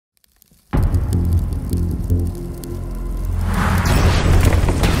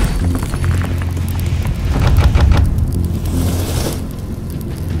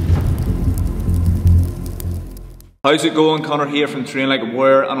How's it going? Connor here from Train Like a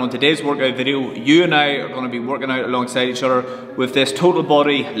Warrior, and on today's workout video, you and I are going to be working out alongside each other with this total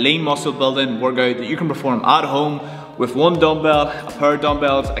body lean muscle building workout that you can perform at home with one dumbbell, a pair of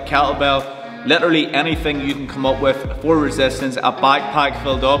dumbbells, a kettlebell, literally anything you can come up with for resistance, a backpack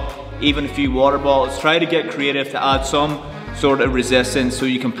filled up, even a few water bottles. Try to get creative to add some sort of resistance so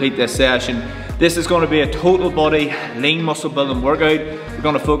you complete this session. This is going to be a total body lean muscle building workout. We're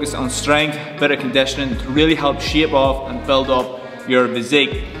going to focus on strength, bit of conditioning to really help shape off and build up your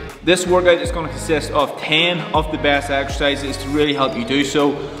physique. This workout is going to consist of 10 of the best exercises to really help you do so.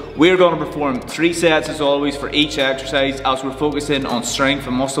 We're going to perform 3 sets as always for each exercise as we're focusing on strength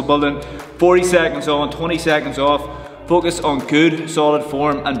and muscle building. 40 seconds on, 20 seconds off. Focus on good, solid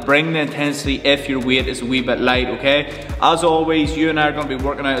form and bring the intensity if your weight is a wee bit light, okay? As always, you and I are going to be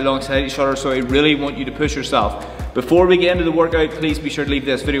working out alongside each other, so I really want you to push yourself. Before we get into the workout, please be sure to leave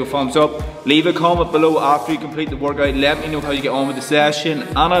this video a thumbs up. Leave a comment below after you complete the workout. Let me know how you get on with the session.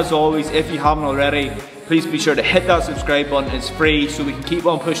 And as always, if you haven't already, please be sure to hit that subscribe button. It's free, so we can keep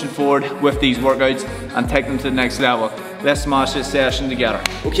on pushing forward with these workouts and take them to the next level. Let's smash this session together.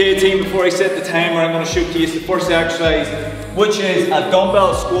 Okay team, before I set the timer, I'm going to showcase the first exercise, which is a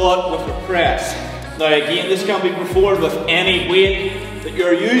dumbbell squat with a press. Now again, this can be performed with any weight that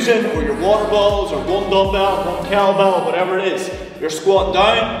you're using, or your water bottles, or one dumbbell, one kettlebell, whatever it is. You're squatting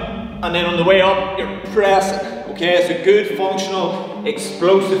down, and then on the way up, you're pressing. Okay, it's a good, functional,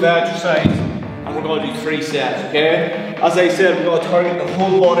 explosive exercise. And we're going to do 3 sets, okay? As I said, we're going to target the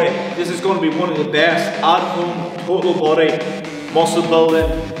whole body. This is going to be one of the best at-home, total body, muscle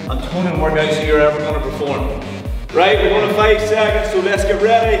building and toning workouts that you're ever going to perform. Right, we're going to 5 seconds, so let's get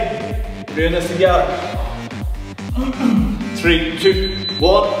ready. We're doing this together. 3, 2,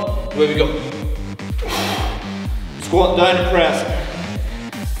 1, away we go. Squatting down and pressing.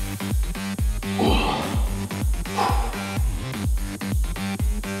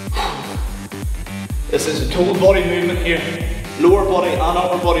 This is a total body movement here. Lower body and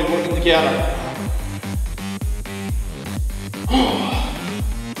upper body working together.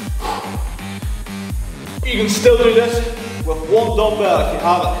 You can still do this with one dumbbell if you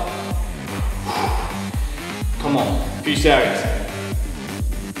have it. Come on, a few seconds.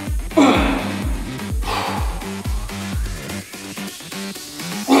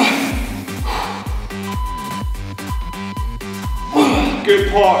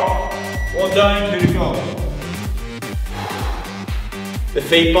 Good part. 1 down, 2 to go. The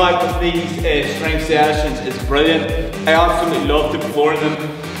feedback with these strength sessions is brilliant. I absolutely love to perform them.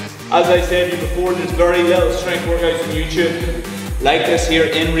 As I said to you before, there's very little strength workouts on YouTube like this here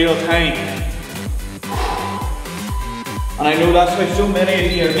in real time. And I know that's why so many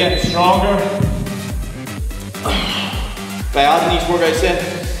of you are getting stronger by adding these workouts in.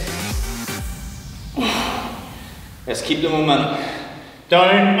 Let's keep the momentum.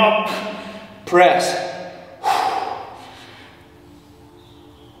 Down, up. Press.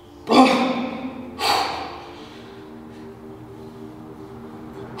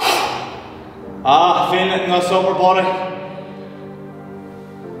 Feeling it in this upper body.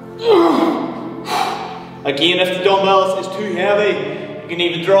 Again, if the dumbbells is too heavy, you can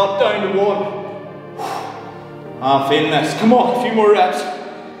even drop down to 1. Feeling this. Come on, a few more reps.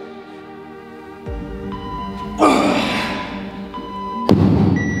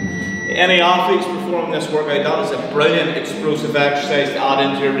 Any athletes performing this workout, that is a brilliant explosive exercise to add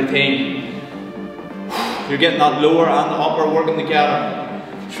into your routine. You're getting that lower and the upper working together,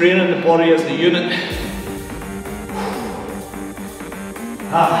 training the body as a unit.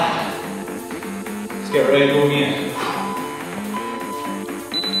 Let's get ready to go again.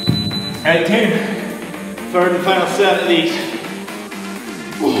 Alright team, 3rd and final set of these.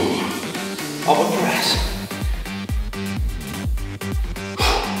 Upper press.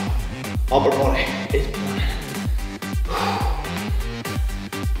 Upper body is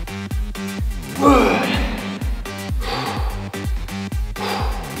burning.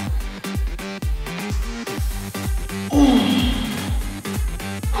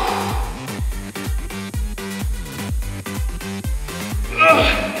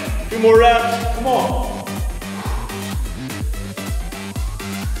 Few more reps, come on.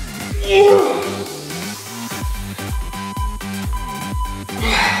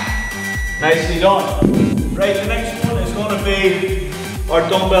 Nicely done. Right, the next one is going to be our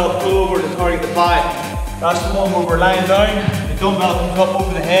dumbbell pullover to target the back. That's the one where we're lying down, the dumbbell comes up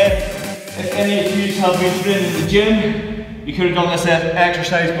over the head. If any of you have been training in the gym, you could have done this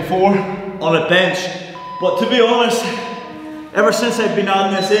exercise before on a bench. But to be honest, ever since I've been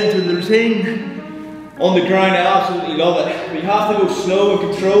adding this into the routine on the ground, I absolutely love it. But you have to go slow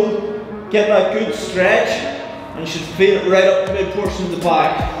and controlled, get that good stretch, and you should feel it right up the mid portion of the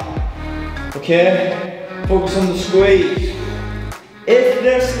back. Okay? Focus on the squeeze. If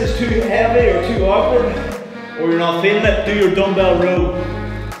this is too heavy or too awkward, or you're not feeling it, do your dumbbell row.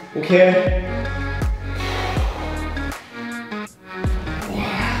 Okay?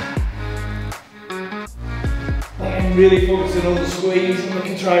 I'm really focusing on the squeeze and the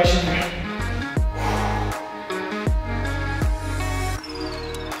contraction.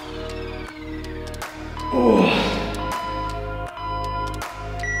 Oh.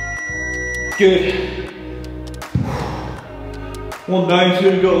 Good. One down,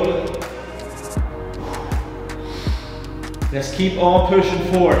 2 to go. Let's keep on pushing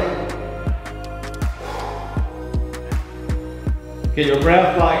forward. Get your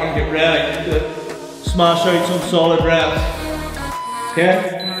breath back and get ready to smash out some solid reps. Okay?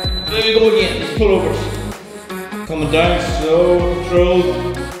 There we go again, just pullovers. Coming down, slow, controlled.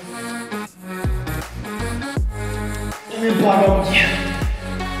 And then back up again.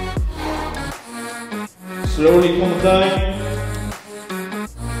 Slowly coming down.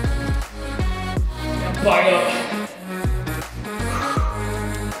 And back up.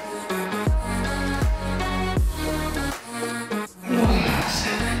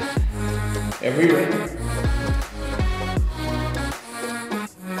 Everywhere.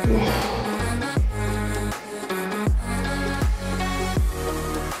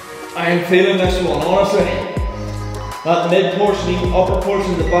 I am feeling this one, honestly. That mid portion, even upper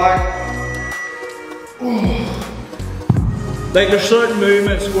portion of the back. Like there's certain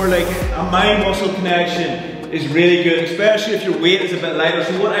movements where like a mind muscle connection is really good, especially if your weight is a bit lighter.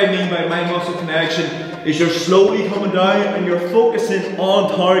 So what I mean by mind muscle connection is you're slowly coming down and you're focusing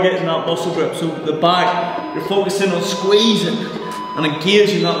on targeting that muscle grip. So the back, you're focusing on squeezing and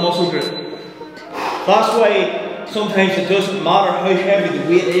engaging that muscle grip. That's why sometimes it doesn't matter how heavy the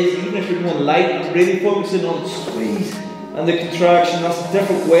weight is, even if you're going light, and really focusing on the squeeze and the contraction. That's a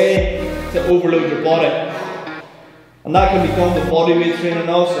different way to overload your body. And that can be done with body weight training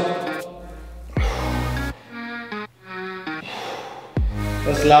also.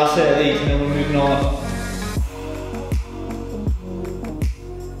 That's the last set of these and then we're moving on.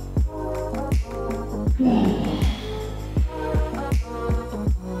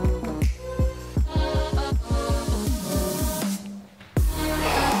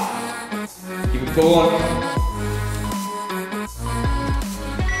 Keep it going.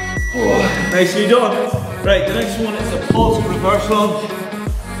 Oh, nicely done. Right, the next one is a pulse reverse lunge.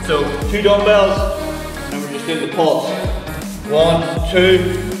 So 2 dumbbells, and we're just doing the pulse. 1,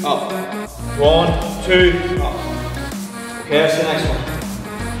 2, up. 1, 2, up. Okay, that's the next one.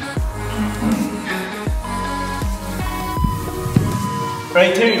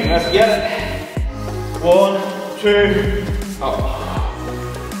 Right, team, let's get it. 1, 2, up.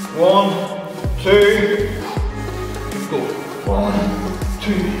 1, 2, let's go. 1,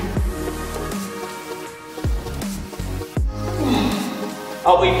 2.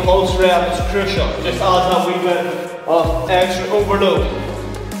 That wee pulse rep is crucial, just adds that wee bit of extra overload.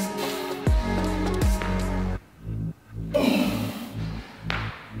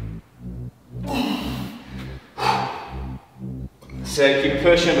 So keep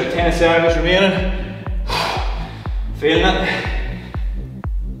pushing, about 10 seconds remaining. Feeling it?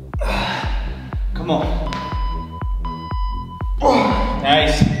 Come on.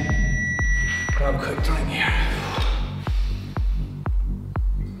 Nice. Grab a quick drink here.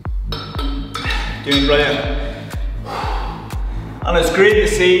 Doing brilliant. And it's great to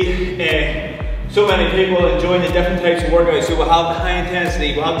see so many people enjoying the different types of workouts. So we'll have the high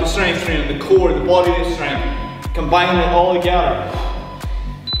intensity, we'll have the strength training, the core, the body weight strength, combining it all together.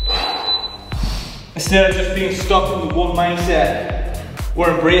 Instead of just being stuck in the one mindset,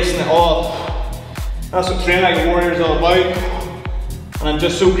 we're embracing it all. That's what Training Like a Warrior is all about. And I'm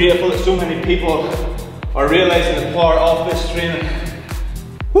just so grateful that so many people are realising the power of this training.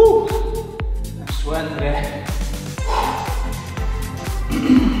 Woo! Sweating today.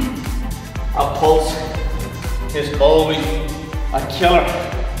 Our pulse is always a killer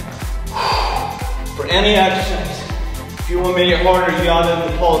for any exercise. If you want to make it harder, you add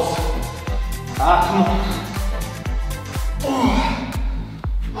in the pulse. Come on.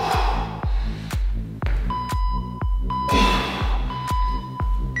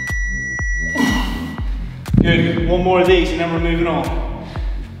 Good. One more of these and then we're moving on.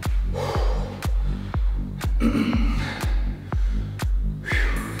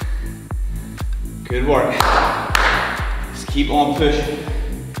 Good work. Just keep on pushing.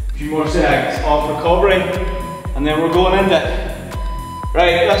 A few more seconds off recovery, and then we're going into it.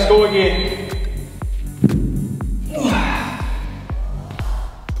 Right, let's go again.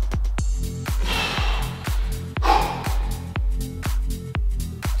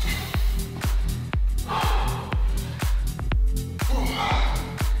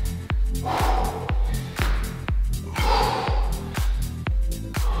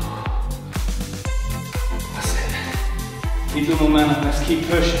 momentum, let's keep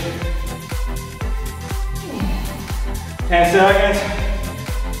pushing. 10 seconds.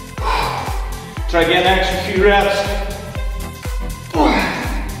 Try getting an extra few reps.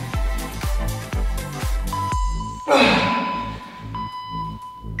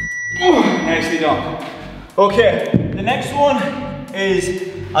 Nicely done. Okay, the next one is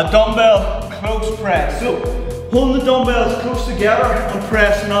a dumbbell close press. So, holding the dumbbells close together and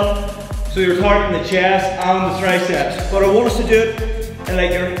pressing up. So you're targeting the chest and the triceps. But I want us to do it in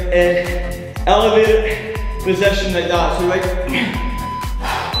like your elevated position like that. So like,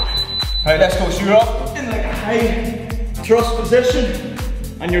 alright, let's go. So you're up in like a high thrust position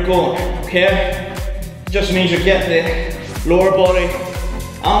and you're going, okay? Just means you're getting the lower body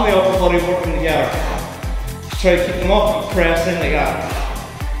and the upper body working together. Just try to keep them up and press in like that.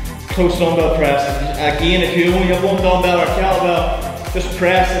 Close dumbbell press. Again, if you only have one dumbbell or kettlebell, just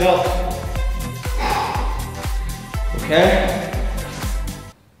press it up. Okay?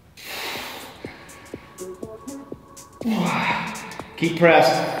 Keep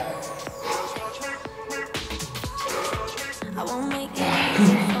pressing.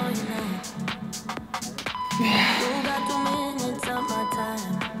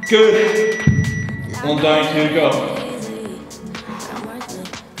 Good. One down, two to go.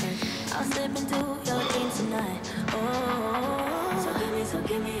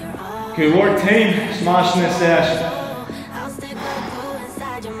 Good work, team. Smashing this session.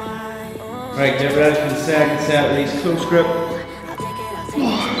 Right, get ready for the second set. Release close grip.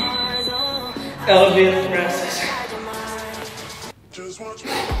 Elevated presses.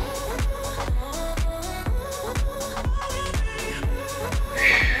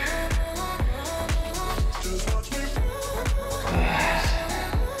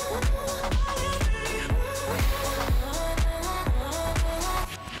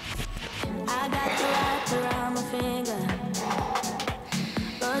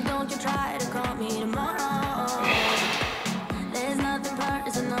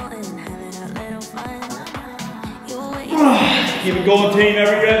 Keep it going, team.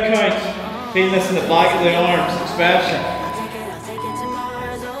 Every rep counts. Feeling this in the back of the arms, especially.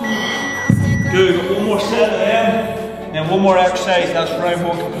 Good. Got one more set of them, and one more exercise. That's round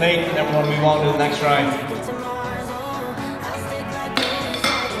one complete, and then we're going to move on to the next round.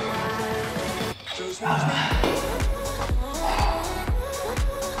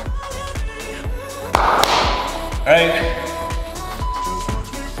 All right.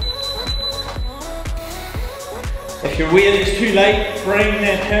 If your weight is too light, bring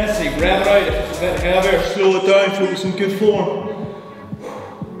the intensity, grab it out. If it's a bit heavier, slow it down so it's in good form.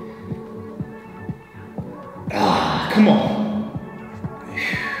 Come on.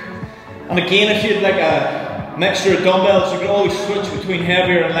 And again, if you had like a mixture of dumbbells, you can always switch between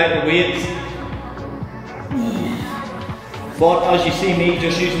heavier and lighter weights. But as you see me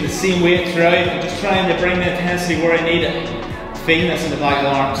just using the same weight throughout, I'm just trying to bring the intensity where I need it. Feeling this in the back of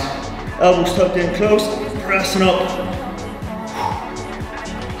the arms. Elbows tucked in close. Pressing up.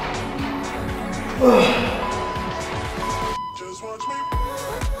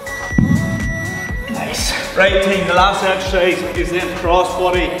 Nice. Right, team, the last exercise is then cross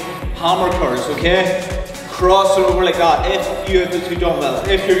body hammer curls, okay? Cross it over like that if you have the two dumbbells.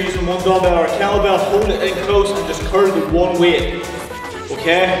 If you're using one dumbbell or a kettlebell, hold it in close and just curl the one weight,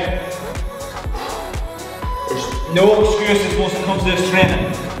 okay? There's no excuses once it comes to this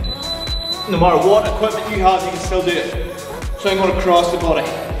training. No matter what equipment you have, you can still do it. So I'm going to cross the body.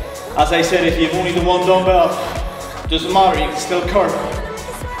 As I said, if you have only the one dumbbell, doesn't matter, you can still curl.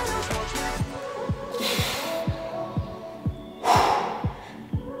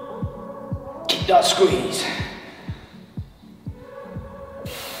 Keep that squeeze.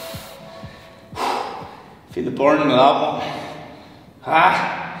 Feel the burn in that one.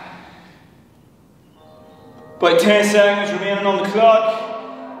 About 10 seconds remaining on the clock.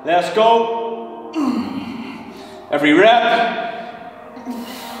 Let's go. Every rep.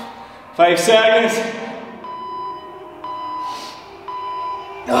 5 seconds.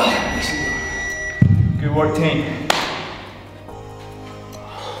 Good work, team.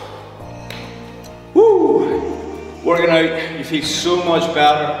 Woo! Working out, you feel so much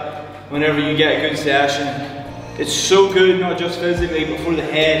better whenever you get a good session. It's so good, not just physically, but for the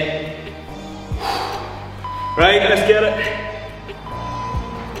head. Right, let's get it.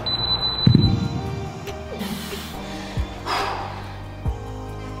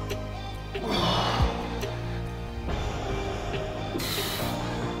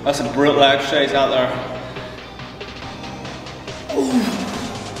 That's a brutal exercise out there.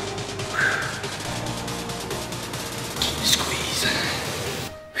 Squeeze.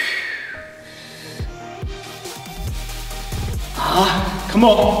 Come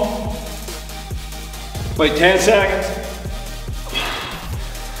on. Wait 10 seconds.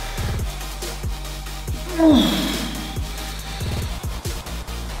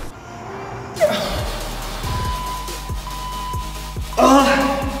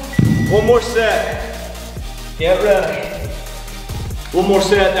 One more set. Get ready. One more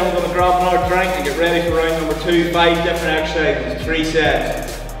set, then we're going to grab another drink and get ready for round number 2. 5 different exercises, 3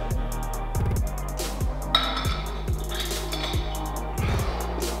 sets.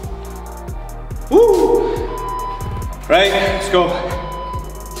 Woo! Right, let's go.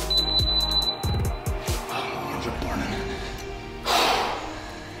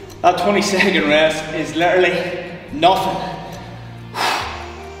 That 20-second rest is literally nothing.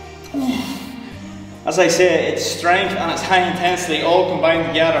 As I say, it's strength and it's high intensity all combined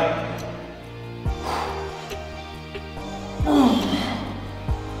together.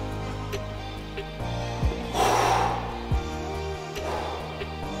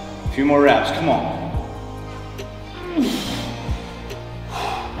 A few more reps, come on.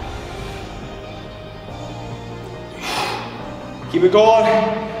 Keep it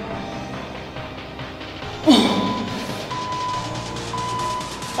going.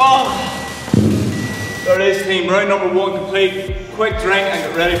 There it is, team. Round number 1 complete. Quick drink and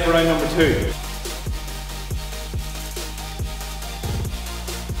get ready for round number 2.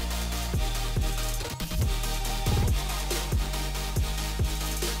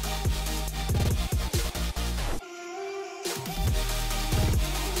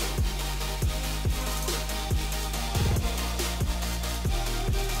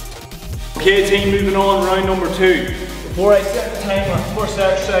 Okay team, moving on, round number 2. Before I set the timer, first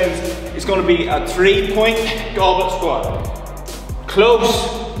exercise is going to be a 3-point goblet squat. Close,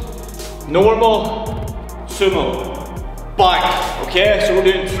 normal, sumo, back. Okay, so we're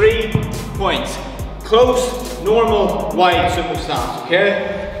doing 3 points. Close, normal, wide sumo stance.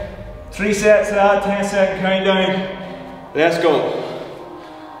 Okay, 3 sets of that, 10-second countdown. Let's go.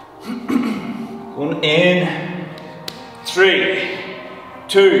 One in, 3,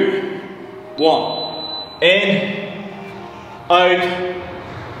 2, 1. In, out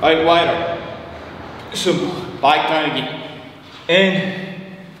wider. Sumo, back down again.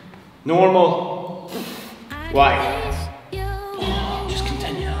 In, normal, wide. Just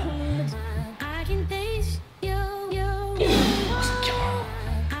continue that.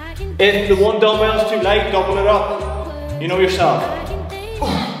 If the one dumbbell is too light, double it up. You know yourself.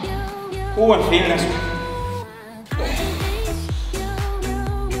 Oh, I'm feeling this one.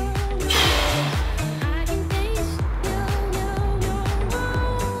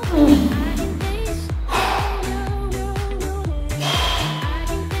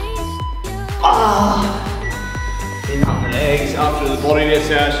 Feeling on the legs after the body weight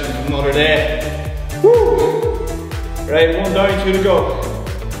session from another day. Woo. Right, 1 down, 2 to go.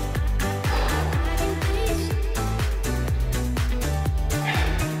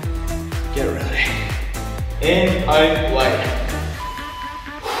 Get ready. In, out, wide.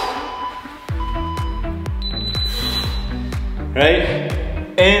 Right,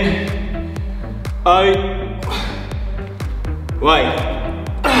 in, out, wide.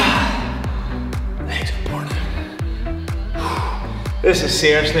 This is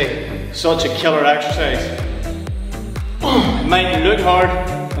seriously such a killer exercise. It might look hard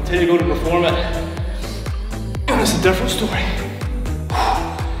until you go to perform it. And it's a different story.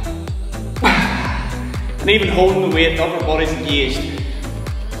 And even holding the weight, the upper body's engaged.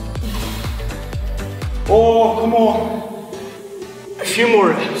 Oh, come on. A few more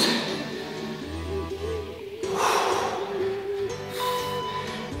reps.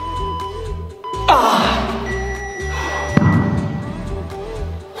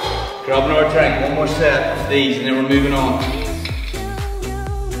 Grab another drink, 1 more set of these and then we're moving on.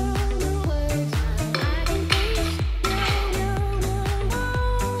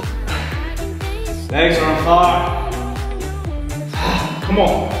 Legs are on fire. Come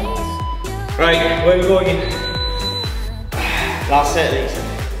on. Right, where we go again? Last set of these.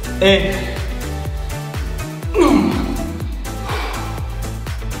 In.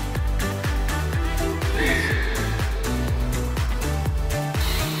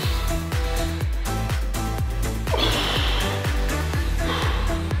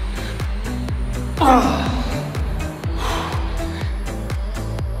 A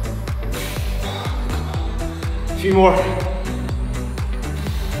few more.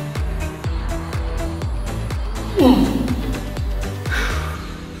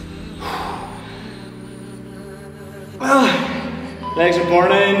 Legs are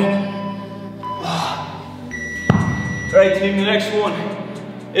burning. Right team, the next one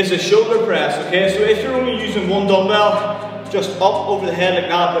is a shoulder press, okay? So if you're only using 1 dumbbell, just up over the head like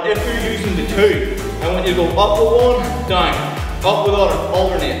that, but if you're using the two, I want you to go up with one, down, up with other,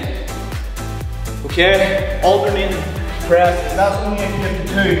 alternate. Okay, alternating press, that's only if you get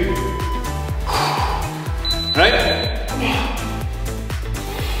the two. Right?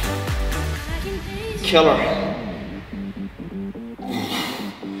 Killer.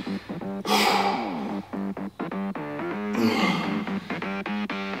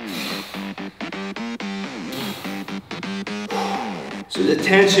 So the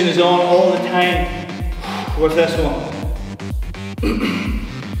tension is on all the time with this one.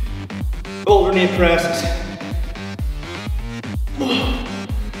 Alternate presses.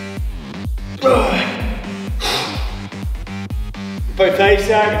 About 5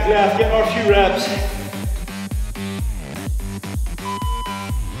 seconds left, getting our few reps.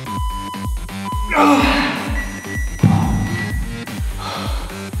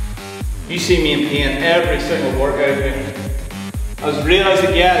 You see me in pain every single workout here. As real as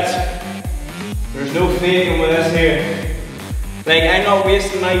it gets, there's no faking with this here. Like, I'm not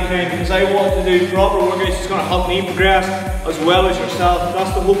wasting my time because I want to do proper workouts that's going to help me progress as well as yourself.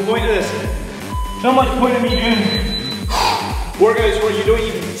 That's the whole point of this. There's not much point in me doing workouts where you don't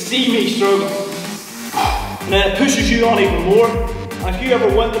even see me struggle. And then it pushes you on even more. And if you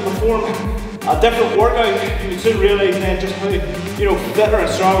ever went to perform a different workout, you would soon realise then just how, you know, fitter and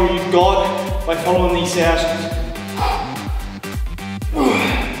stronger you've got by following these sessions.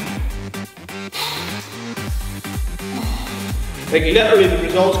 Like literally the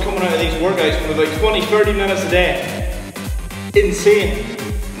results coming out of these workouts for about 20-30 minutes a day. Insane.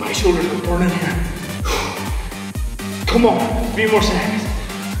 My shoulders are burning here. Come on, 3 more seconds.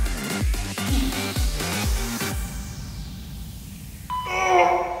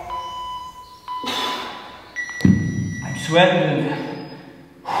 I'm sweating.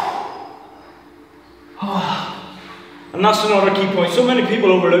 And that's another key point. So many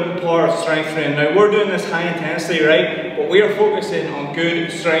people overlook the power of strength training. Now we're doing this high intensity, right? But we are focusing on good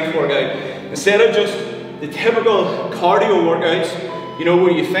strength workout. Instead of just the typical cardio workouts, you know,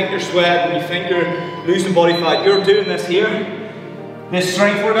 where you think you're sweating, you think you're losing body fat, you're doing this here. This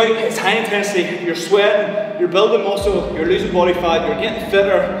strength workout, it's high intensity. You're sweating, you're building muscle, you're losing body fat, you're getting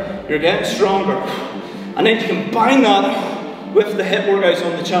fitter, you're getting stronger. And then you combine that with the HIIT workouts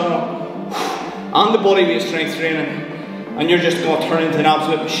on the channel and the body weight strength training. And you're just going to turn into an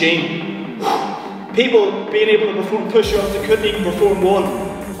absolute machine. People being able to perform push-ups that couldn't even perform one,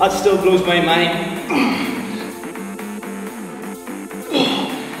 that still blows my mind.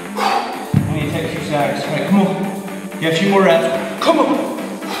 I need to take a few seconds. Right, come on. Get a few more reps. Come on.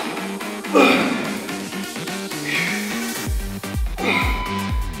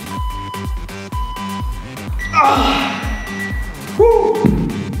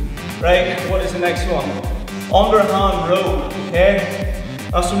 Right, what is the next one? Underhand row, okay?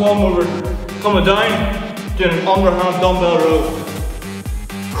 That's the one where we're coming down, doing an underhand dumbbell row.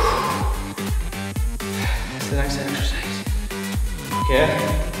 That's the next exercise, okay?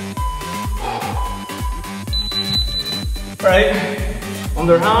 Right,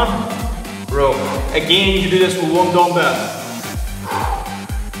 underhand row. Again, you do this with one dumbbell.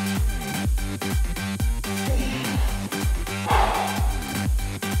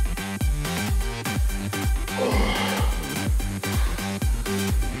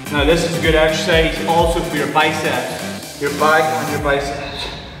 Now this is a good exercise also for your biceps, your back and your biceps.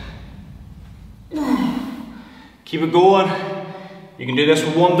 Keep it going. You can do this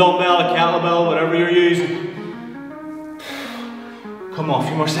with one dumbbell, a kettlebell, whatever you're using. Come on, a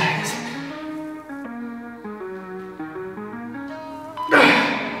few more seconds.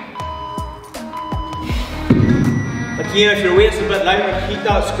 Again, if your weight's a bit lighter, keep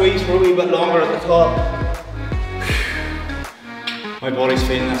that squeeze for a wee bit longer at the top. My body's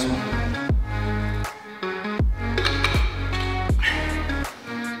feeling this one.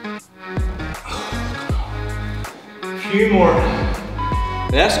 A few more.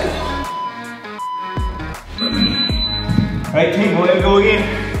 Let's go. Right team, let it go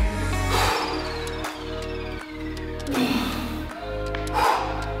again.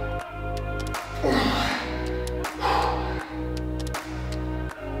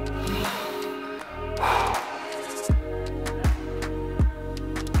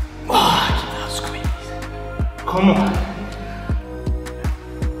 Come on.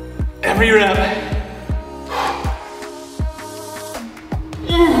 Every rep.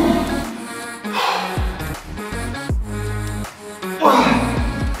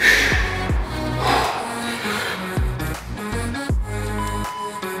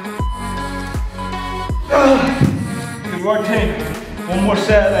 Good work, team. One more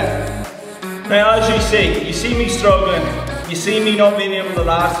set then. Now as you see me struggling, you see me not being able to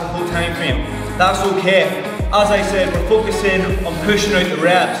last the whole time frame. That's okay. As I said, we're focusing on pushing out the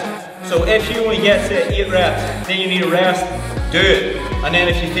reps. So if you only get to 8 reps, then you need a rest, do it. And then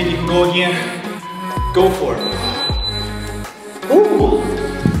if you think you can go again, go for it. Ooh.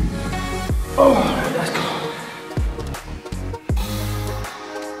 Oh, let's go.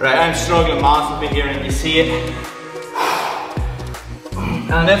 Right, I'm struggling massively here and you see it.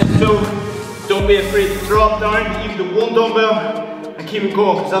 And if so, don't be afraid to drop down even to 1 dumbbell and keep it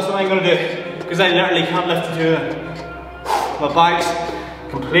going, because that's what I'm going to do. Because I literally can't lift the 2 of them. My back's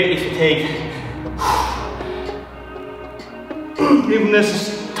completely fatigued. Even this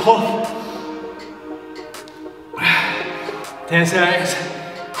is tough. 10 seconds.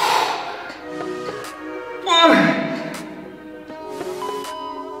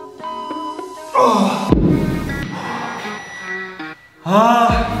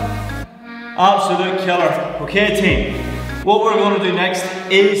 Absolute killer. Okay team, what we're going to do next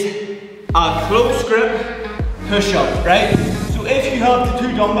is a close grip push-up, right? So if you have the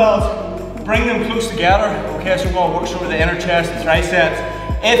 2 dumbbells, bring them close together. Okay, so we're going to work sort of the inner chest and triceps.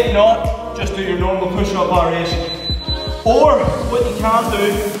 If not, just do your normal push-up variation. Or what you can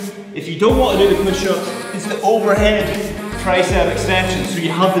do, if you don't want to do the push-ups, is the overhead tricep extension. So you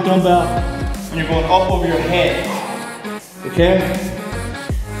have the dumbbell and you're going up over your head. Okay?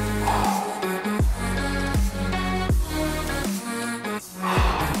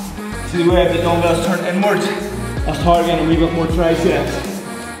 See the way the dumbbells turn inwards, that's targeting a wee bit more triceps.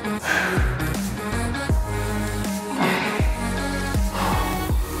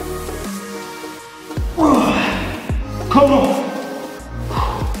 Come on.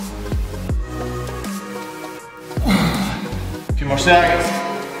 A few more seconds.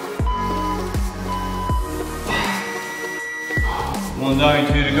 1 down,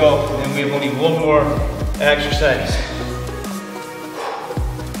 2 to go. And then we have only 1 more exercise.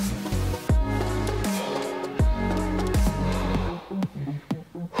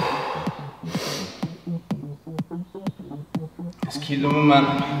 Keep the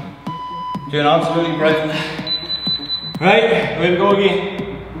momentum. Doing absolutely brilliant. Right, here we go again.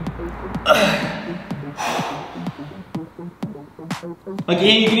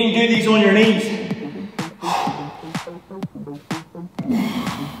 Again, you can even do these on your knees.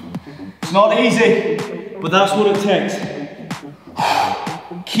 It's not easy, but that's what it takes.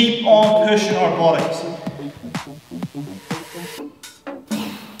 Keep on pushing our bodies.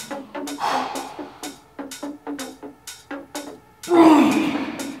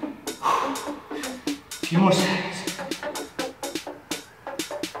 Few more seconds.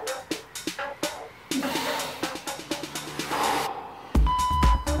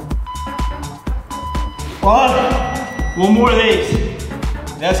 One more of these.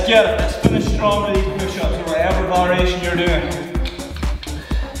 Let's get it. Let's finish strong with these push-ups or whatever variation you're doing.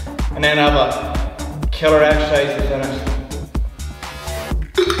 And then have a killer exercise to finish.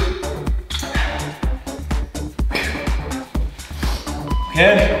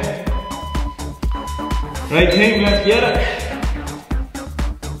 Okay. Right team, let's get it.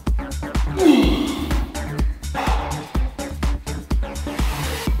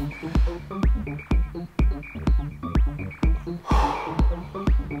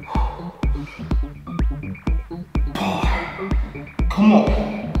 Come on.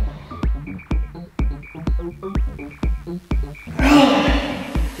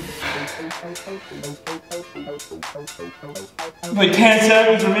 About 10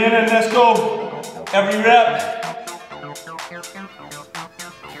 seconds remaining, let's go. Every rep.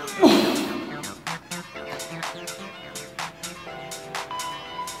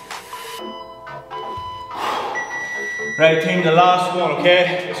 Right team, the last one,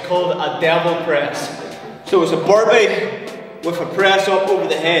 okay? It's called a devil press. So it's a burpee with a press up over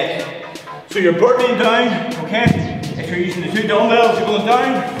the head. So you're burping down, okay? If you're using the 2 dumbbells, you're going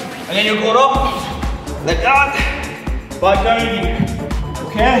down, and then you're going up, like that, back down again,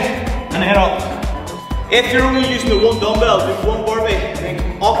 okay? And then up. If you're only using the 1 dumbbell, do 1 burpee, and then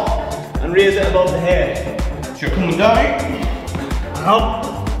come up and raise it above the head. So you're coming down, and up,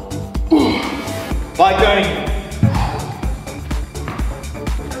 back down again.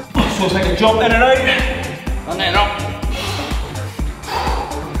 So it's like a jump in and out, and then up.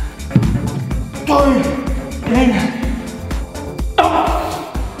 Down, in, up.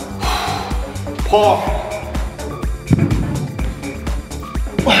 Pause.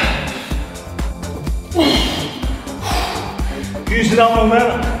 Using that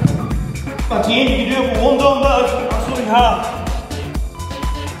momentum. Again, you can do it with 1 dumbbell, that's what we have.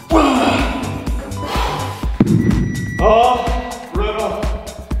 Oh, brutal.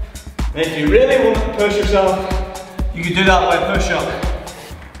 And if you really want to push yourself, You can do that by push-up.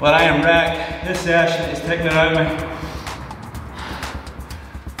 But I am wrecked. This session is taking it out of me.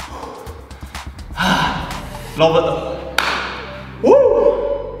 Love it though.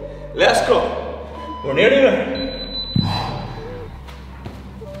 Woo! Let's go. We're nearly there.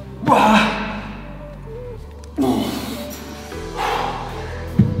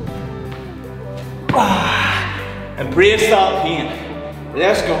 Embrace that pain.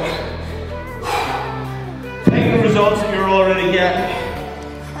 Let's go. Take the results that you're already getting.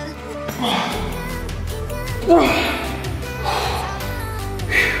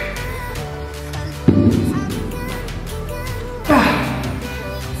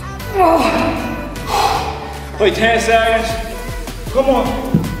 Wait 10 seconds. Come on.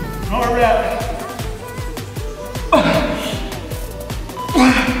 Another rep.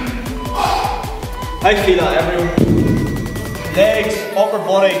 I feel that everywhere. Legs, upper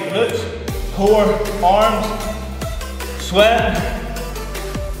body, glutes, core, arms, sweat.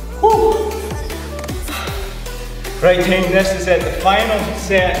 Whew. Right team, this is it, the final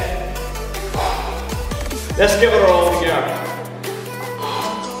set. Let's give it all together.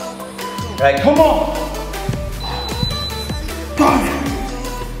 Right, come on.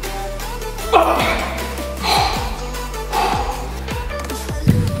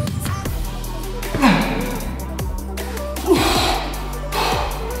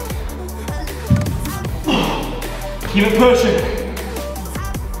 Keep it pushing.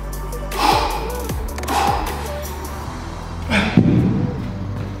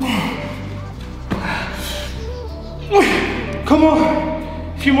 Come on,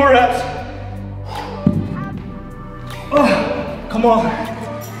 a few more reps. Come on,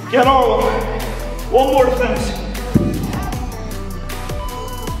 get all of them. One more to finish.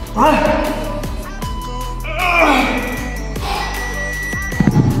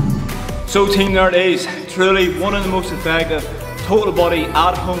 So team, there it is. Truly one of the most effective total body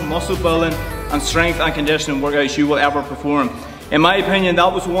at home muscle building and strength and conditioning workouts you will ever perform. In my opinion,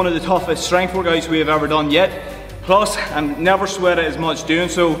 that was one of the toughest strength workouts we have ever done yet. Plus, I've never sweated as much doing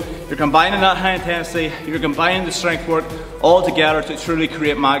so. You're combining that high intensity, you're combining the strength work all together to truly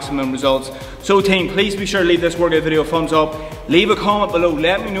create maximum results. So team, please be sure to leave this workout video a thumbs up. Leave a comment below,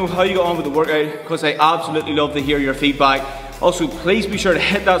 let me know how you got on with the workout, because I absolutely love to hear your feedback. Also, please be sure to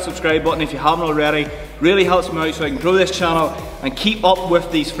hit that subscribe button if you haven't already. Really helps me out so I can grow this channel and keep up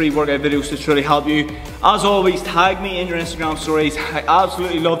with these free workout videos to truly help you. As always, tag me in your Instagram stories. I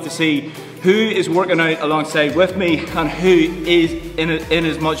absolutely love to see who is working out alongside with me and who is in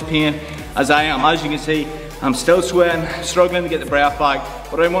as much pain as I am. As you can see, I'm still sweating, struggling to get the breath back,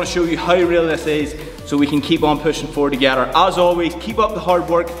 but I want to show you how real this is so we can keep on pushing forward together. As always, keep up the hard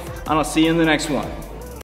work and I'll see you in the next one.